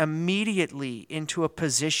went immediately into a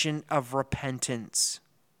position of repentance.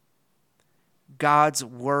 God's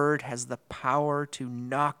word has the power to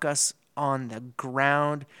knock us on the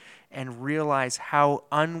ground and realize how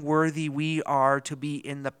unworthy we are to be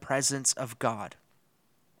in the presence of God.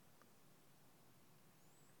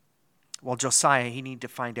 Well, Josiah, he needed to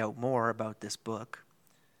find out more about this book.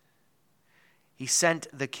 He sent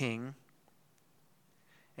the king,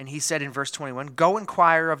 and he said in verse 21, go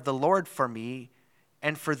inquire of the Lord for me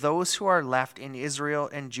and for those who are left in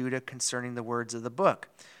Israel and Judah concerning the words of the book,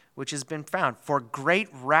 which has been found. For great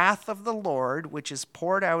wrath of the Lord, which is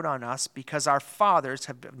poured out on us, because our fathers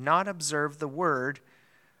have not observed the word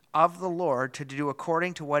of the Lord to do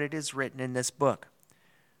according to what it is written in this book.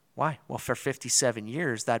 Why? Well, for 57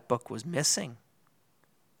 years, that book was missing.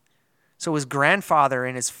 So his grandfather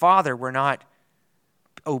and his father were not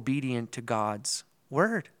obedient to God's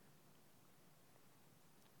word.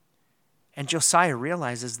 And Josiah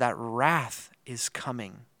realizes that wrath is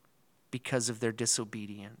coming because of their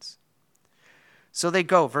disobedience. So they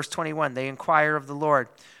go, verse 21, they inquire of the Lord.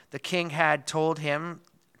 The king had told him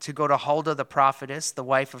to go to Huldah the prophetess, the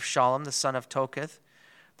wife of Shallum, the son of Toketh,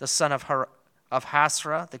 the son of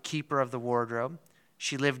Hasra, the keeper of the wardrobe.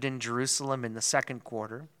 She lived in Jerusalem in the second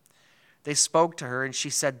quarter. They spoke to her, and she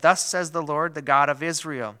said, thus says the Lord, the God of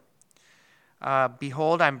Israel,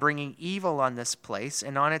 behold, I'm bringing evil on this place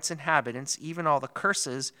and on its inhabitants, even all the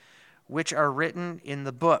curses which are written in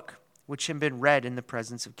the book, which have been read in the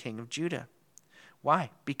presence of King of Judah.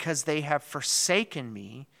 Why? Because they have forsaken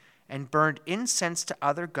me and burned incense to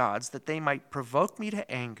other gods, that they might provoke me to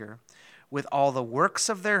anger with all the works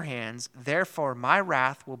of their hands. Therefore my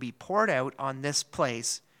wrath will be poured out on this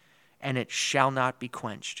place, and it shall not be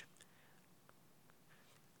quenched.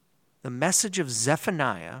 The message of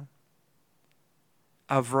Zephaniah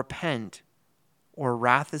of repent or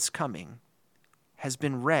wrath is coming has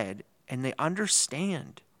been read, and they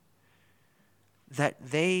understand that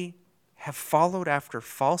they have followed after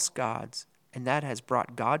false gods, and that has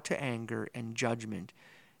brought God to anger and judgment.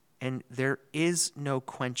 And there is no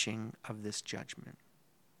quenching of this judgment.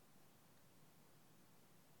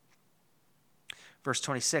 Verse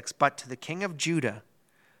 26, but to the king of Judah,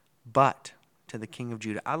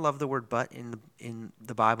 I love the word but in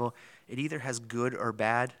the Bible. It either has good or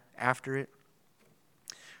bad after it.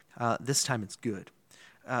 This time it's good.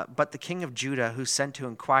 But the king of Judah, who sent to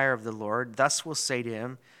inquire of the Lord, thus will say to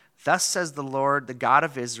him, thus says the Lord, the God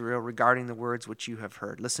of Israel, regarding the words which you have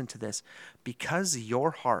heard. Listen to this. Because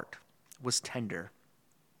your heart was tender,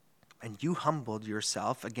 and you humbled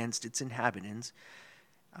yourself against its inhabitants,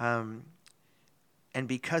 and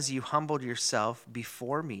because you humbled yourself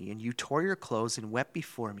before me, and you tore your clothes and wept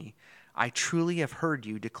before me, I truly have heard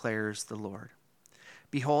you, declares the Lord.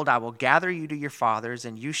 Behold, I will gather you to your fathers,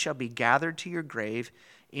 and you shall be gathered to your grave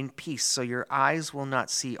in peace, so your eyes will not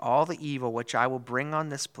see all the evil which I will bring on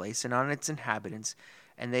this place and on its inhabitants.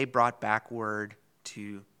 And they brought back word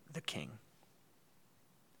to the king.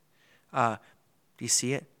 Do you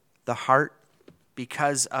see it? The heart,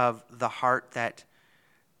 because of the heart that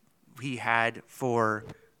he had for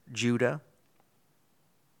Judah,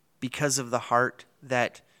 because of the heart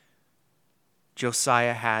that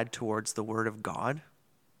Josiah had towards the word of God,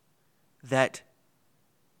 that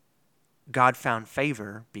God found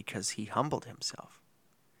favor because he humbled himself.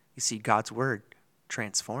 You see, God's word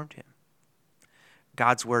transformed him.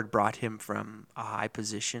 God's word brought him from a high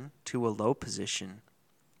position to a low position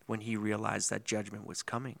when he realized that judgment was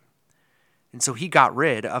coming. And so he got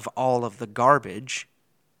rid of all of the garbage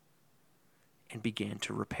and began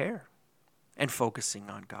to repair and focusing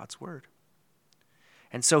on God's word.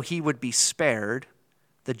 And so he would be spared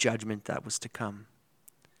the judgment that was to come.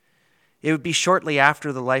 It would be shortly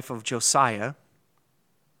after the life of Josiah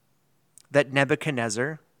that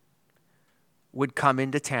Nebuchadnezzar would come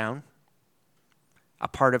into town, a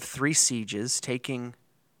part of 3 sieges, taking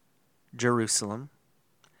Jerusalem,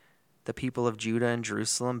 the people of Judah and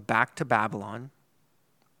Jerusalem, back to Babylon,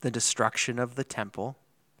 the destruction of the temple,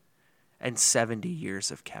 and 70 years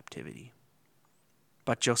of captivity.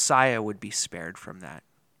 But Josiah would be spared from that.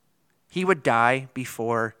 He would die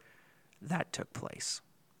before that took place.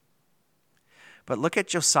 But look at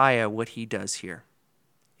Josiah, what he does here.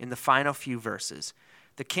 In the final few verses,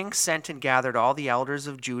 the king sent and gathered all the elders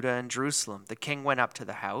of Judah and Jerusalem. The king went up to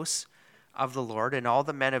the house of the Lord, and all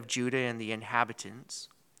the men of Judah and the inhabitants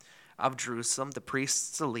of Jerusalem, the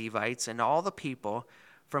priests, the Levites, and all the people,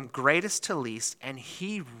 from greatest to least, and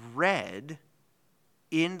he read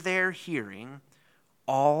in their hearing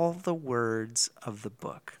all the words of the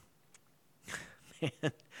book.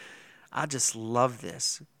 Man, I just love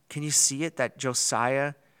this. Can you see it, that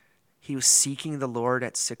Josiah, he was seeking the Lord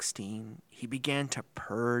at 16. He began to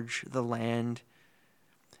purge the land,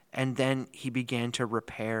 and then he began to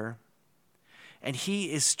repair. And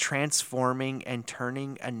he is transforming and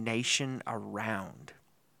turning a nation around,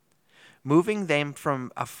 moving them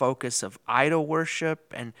from a focus of idol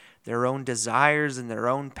worship and their own desires and their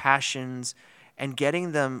own passions, and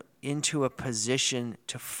getting them into a position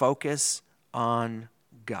to focus on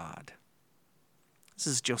God. This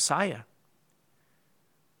is Josiah,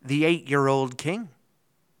 the 8-year-old king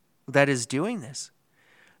that is doing this.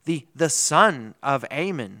 The son of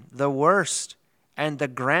Amon, the worst, and the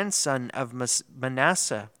grandson of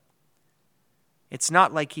Manasseh. It's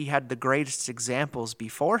not like he had the greatest examples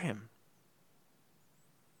before him.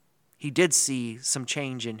 He did see some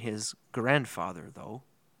change in his grandfather, though.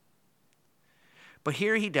 But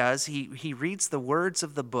here he does. He reads the words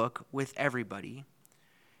of the book with everybody.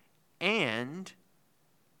 And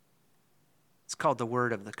it's called the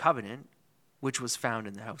word of the covenant, which was found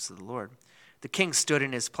in the house of the Lord. The king stood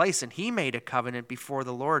in his place, and he made a covenant before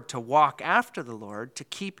the Lord to walk after the Lord, to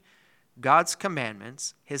keep God's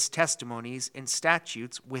commandments, his testimonies, and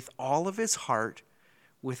statutes with all of his heart,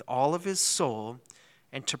 with all of his soul,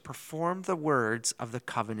 and to perform the words of the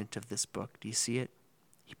covenant of this book. Do you see it?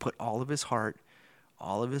 He put all of his heart,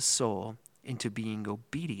 all of his soul into being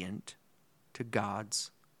obedient to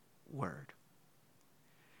God's word.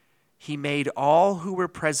 He made all who were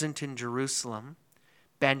present in Jerusalem,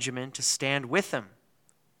 Benjamin, to stand with him.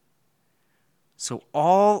 So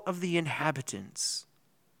all of the inhabitants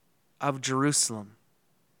of Jerusalem,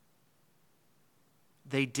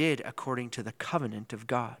 they did according to the covenant of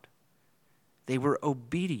God. They were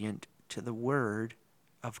obedient to the word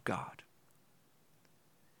of God.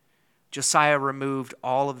 Josiah removed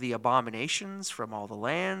all of the abominations from all the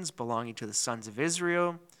lands belonging to the sons of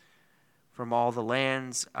Israel, from all the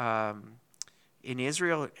lands in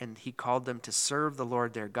Israel, and he called them to serve the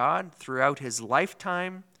Lord their God. Throughout his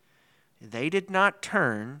lifetime, they did not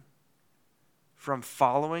turn from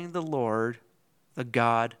following the Lord, the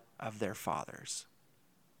God of their fathers.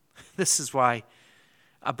 This is why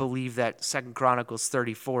I believe that 2 Chronicles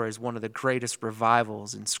 34 is one of the greatest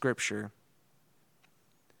revivals in Scripture.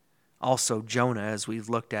 Also Jonah, as we've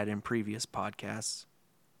looked at in previous podcasts.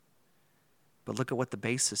 But look at what the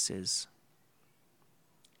basis is.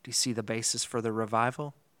 Do you see the basis for the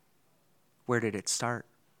revival? Where did it start?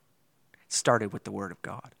 It started with the Word of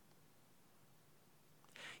God.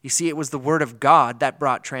 You see, it was the Word of God that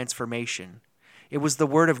brought transformation. It was the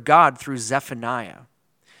Word of God through Zephaniah.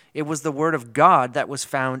 It was the Word of God that was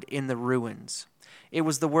found in the ruins. It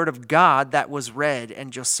was the Word of God that was read,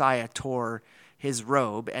 and Josiah tore his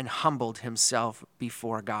robe and humbled himself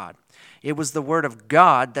before God. It was the word of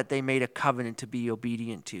God that they made a covenant to be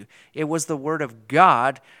obedient to. It was the word of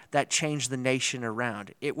God that changed the nation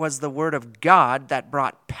around. It was the word of God that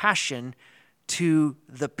brought passion to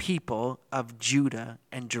the people of Judah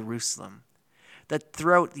and Jerusalem. That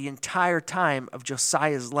throughout the entire time of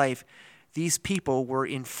Josiah's life, these people were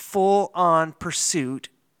in full-on pursuit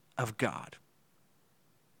of God.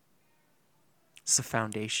 It's the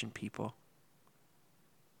foundation, people.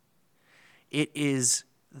 It is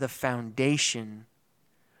the foundation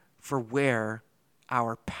for where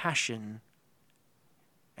our passion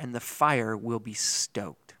and the fire will be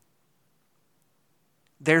stoked.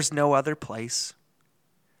 There's no other place.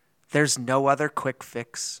 There's no other quick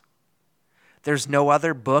fix. There's no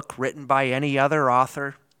other book written by any other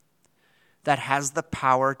author that has the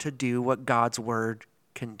power to do what God's word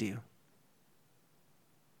can do.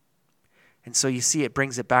 And so you see, it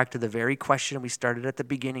brings it back to the very question we started at the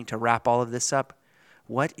beginning to wrap all of this up.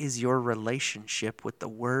 What is your relationship with the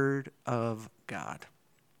Word of God?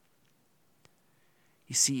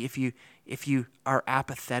 You see, if you are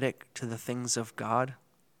apathetic to the things of God,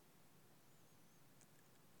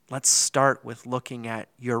 let's start with looking at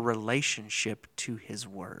your relationship to his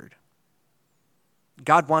word.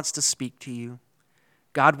 God wants to speak to you.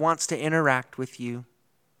 God wants to interact with you.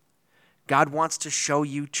 God wants to show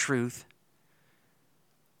you truth.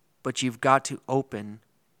 But you've got to open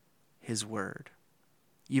his word.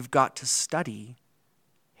 You've got to study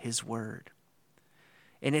his word.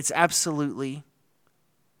 And it's absolutely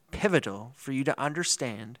pivotal for you to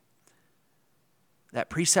understand that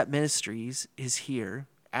Precept Ministries is here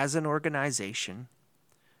as an organization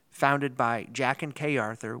founded by Jack and Kay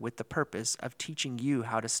Arthur with the purpose of teaching you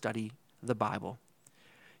how to study the Bible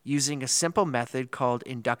using a simple method called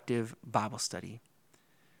inductive Bible study.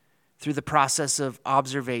 Through the process of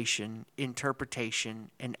observation, interpretation,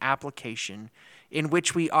 and application, in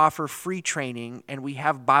which we offer free training, and we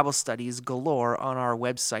have Bible studies galore on our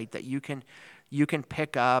website that you can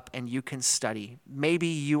pick up and you can study. Maybe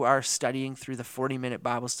you are studying through the 40-minute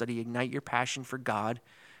Bible study, Ignite Your Passion for God,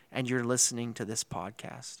 and you're listening to this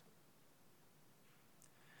podcast.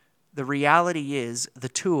 The reality is the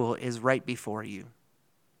tool is right before you.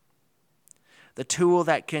 The tool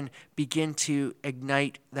that can begin to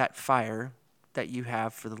ignite that fire that you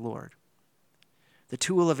have for the Lord. The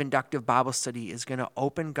tool of inductive Bible study is going to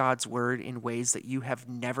open God's word in ways that you have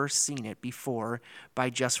never seen it before by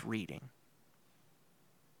just reading.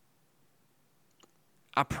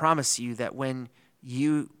 I promise you that when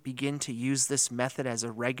you begin to use this method as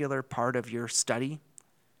a regular part of your study,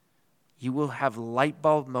 you will have light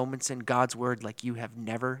bulb moments in God's word like you have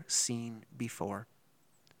never seen before.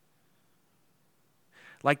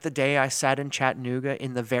 Like the day I sat in Chattanooga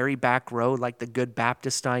in the very back row, like the good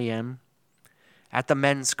Baptist I am, at the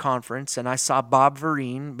men's conference, and I saw Bob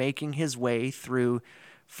Vereen making his way through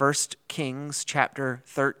 1 Kings chapter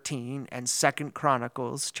 13 and 2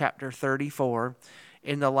 Chronicles chapter 34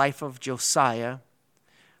 in the life of Josiah.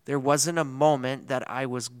 There wasn't a moment that I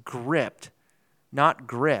was not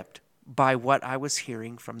gripped by what I was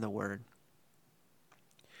hearing from the word.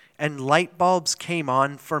 And light bulbs came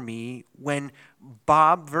on for me when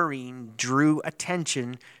Bob Vereen drew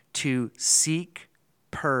attention to seek,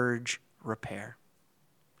 purge, repair.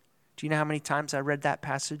 Do you know how many times I read that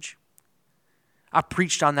passage? I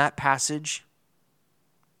preached on that passage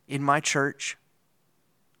in my church.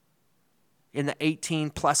 In the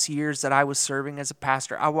 18 plus years that I was serving as a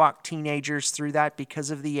pastor, I walked teenagers through that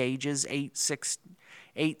because of the ages, 8,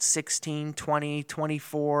 16, 20,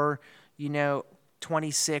 24,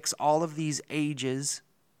 26, all of these ages,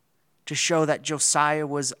 to show that Josiah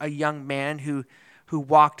was a young man who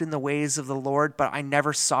walked in the ways of the Lord, but I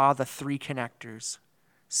never saw the three connectors: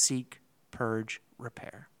 seek, purge,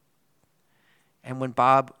 repair. And when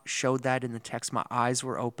Bob showed that in the text, my eyes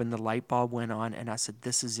were open, the light bulb went on, and I said,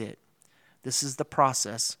 this is it. This is the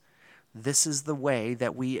process. This is the way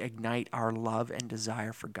that we ignite our love and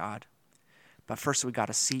desire for God. But first we got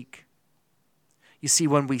to seek. You see,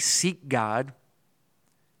 when we seek God,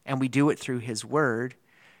 and we do it through his word,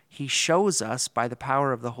 he shows us by the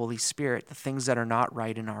power of the Holy Spirit the things that are not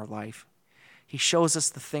right in our life. He shows us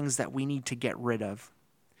the things that we need to get rid of.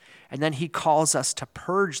 And then he calls us to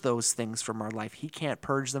purge those things from our life. He can't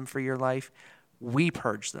purge them for your life. We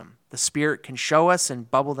purge them. The Spirit can show us and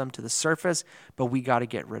bubble them to the surface, but we got to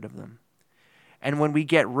get rid of them. And when we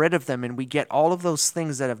get rid of them and we get all of those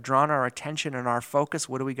things that have drawn our attention and our focus,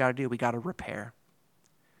 what do? We got to repair.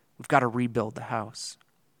 We've got to rebuild the house.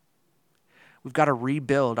 We've got to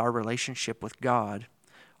rebuild our relationship with God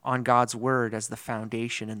on God's word as the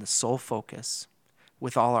foundation and the sole focus,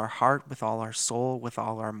 with all our heart, with all our soul, with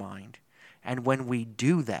all our mind. And when we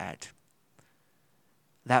do that,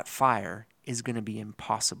 that fire is going to be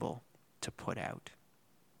impossible to put out.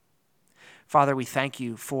 Father, we thank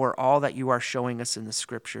you for all that you are showing us in the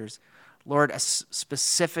scriptures. Lord,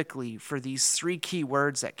 specifically for these three key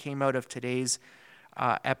words that came out of today's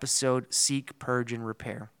episode: seek, purge, and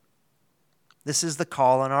repair. This is the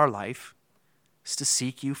call in our life, is to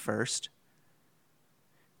seek you first,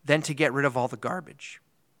 then to get rid of all the garbage.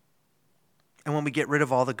 And when we get rid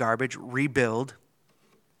of all the garbage, rebuild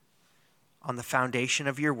on the foundation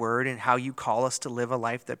of your word and how you call us to live a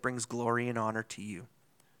life that brings glory and honor to you.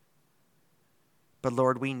 But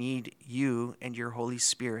Lord, we need you and your Holy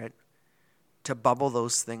Spirit to bubble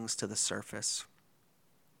those things to the surface,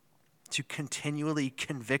 to continually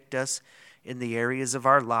convict us in the areas of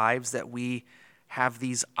our lives that we have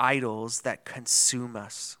these idols that consume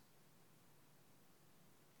us,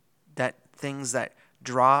 that things that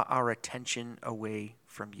draw our attention away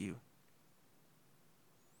from you.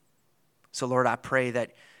 So Lord, I pray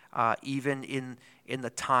that even in the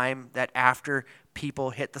time that after people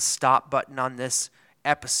hit the stop button on this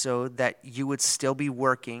episode that you would still be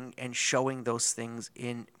working and showing those things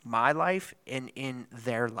in my life and in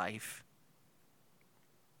their life.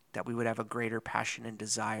 That we would have a greater passion and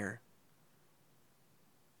desire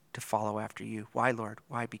to follow after you. Why, Lord?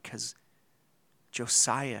 Why? Because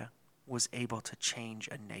Josiah was able to change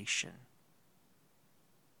a nation.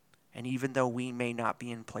 And even though we may not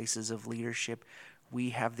be in places of leadership,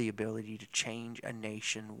 we have the ability to change a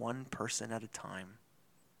nation one person at a time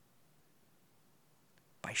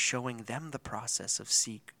by showing them the process of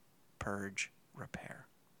seek, purge, repair.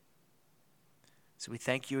 So we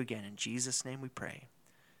thank you again. In Jesus' name we pray.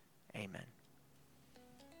 Amen.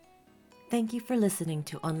 Thank you for listening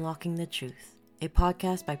to Unlocking the Truth, a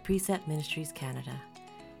podcast by Precept Ministries Canada.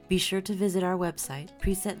 Be sure to visit our website,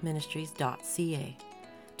 preceptministries.ca,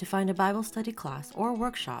 to find a Bible study class or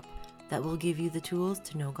workshop that will give you the tools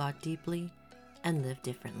to know God deeply and live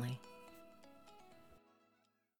differently.